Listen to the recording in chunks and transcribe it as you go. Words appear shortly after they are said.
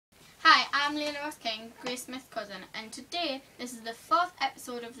I'm Layla Ross King, Grace Smith's cousin, and today this is the 4th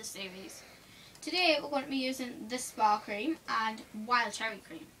episode of the series. Today we're going to be using the Spa cream and Wild Cherry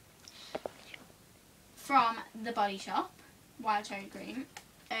cream from the Body Shop. Wild Cherry cream.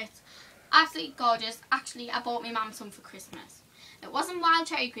 It's absolutely gorgeous. Actually, I bought my mum some for Christmas. It wasn't Wild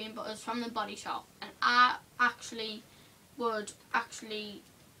Cherry cream, but it was from the Body Shop, and I would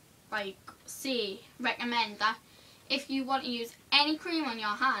recommend that if you want to use any cream on your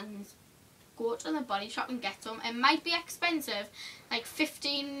hands, go to the Body Shop and get some. It might be expensive, like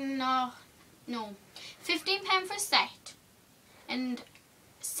 £15 for a set and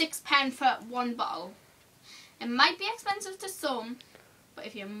 £6 for one bottle. It might be expensive to some, but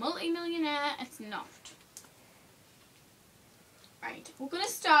if you're a multi-millionaire, it's not. Right, we're going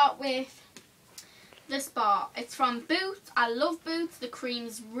to start with the Spa. It's from Boots. I love Boots. The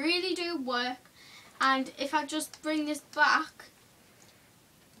creams really do work. And if I just bring this back,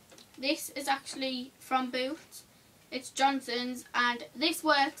 this is actually from Boots. It's Johnson's, and this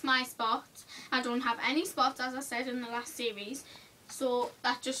works my spots. I don't have any spots, as I said in the last series, so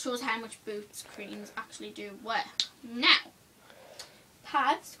that just shows how much Boots creams actually do work. Now,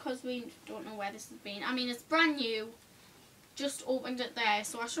 pads, because we don't know where this has been. I mean, it's brand new. Just opened it there,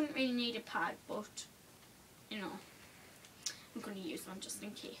 so I shouldn't really need a pad, but you know, I'm going to use one just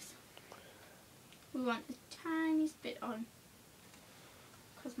in case. We want the tiniest bit on,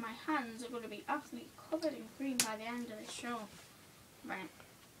 because my hands are going to be absolutely covered in cream by the end of the show. Right.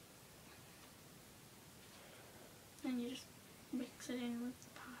 Then you just mix it in with the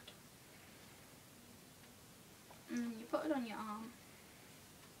pad. And then you put it on your arm.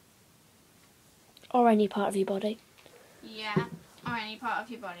 Or any part of your body. Yeah, or any part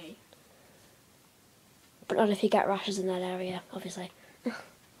of your body. But not if you get rashes in that area, obviously.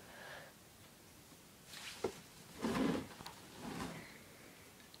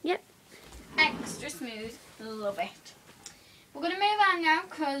 Yep. Extra smooth. Love it. We're going to move on now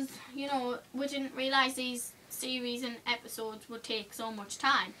because, you know, we didn't realise these series and episodes would take so much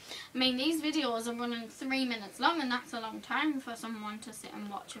time. I mean, these videos are running 3 minutes long, and that's a long time for someone to sit and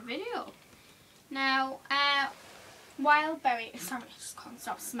watch a video. Now, Wild Berry, sorry, I just can't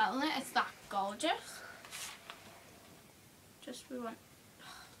stop smelling it. It's that gorgeous. We want,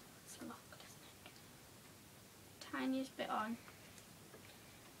 it's a lot, isn't it? Tiniest bit on.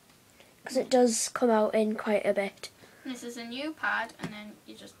 Because it does come out in quite a bit. This is a new pad, and then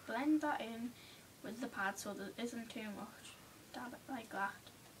you just blend that in with the pad so there isn't too much. Dab it like that.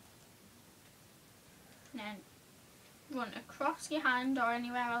 And then run across your hand or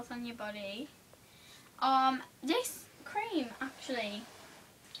anywhere else on your body. This cream actually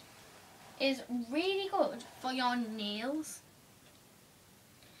is really good for your nails.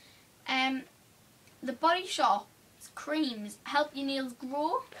 The Body Shop's creams help your nails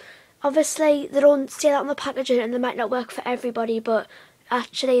grow. Obviously, they don't say that on the packaging, and they might not work for everybody, but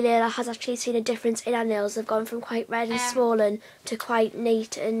actually Layla has actually seen a difference in her nails. They've gone from quite red and swollen to quite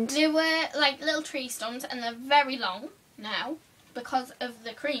neat, and they were like little tree stumps, and they're very long now because of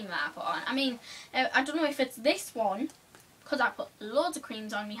the cream that I put on. I mean, I don't know if it's this one, because I put loads of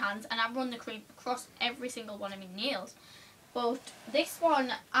creams on my hands and I run the cream across every single one of my nails. But this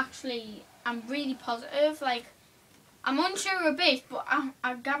one, actually, I'm really positive. Like, I'm unsure a bit, but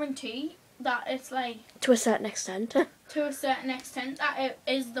I guarantee that it's like... to a certain extent. to a certain extent, that it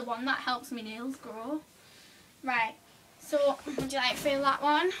is the one that helps my nails grow. Right, so, would you like to feel that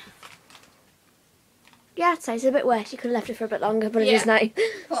one? Yeah, I'd say it's a bit wet. You could have left it for a bit longer, but it is nice.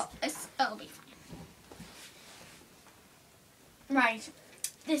 But it'll be fine. Right,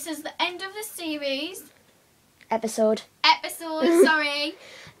 this is the end of the series. Episode, sorry.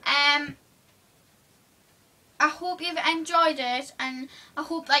 I hope you've enjoyed it, and I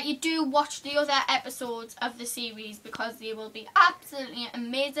hope that you do watch the other episodes of the series, because they will be absolutely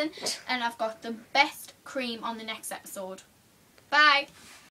amazing, and I've got the best cream on the next episode. Bye.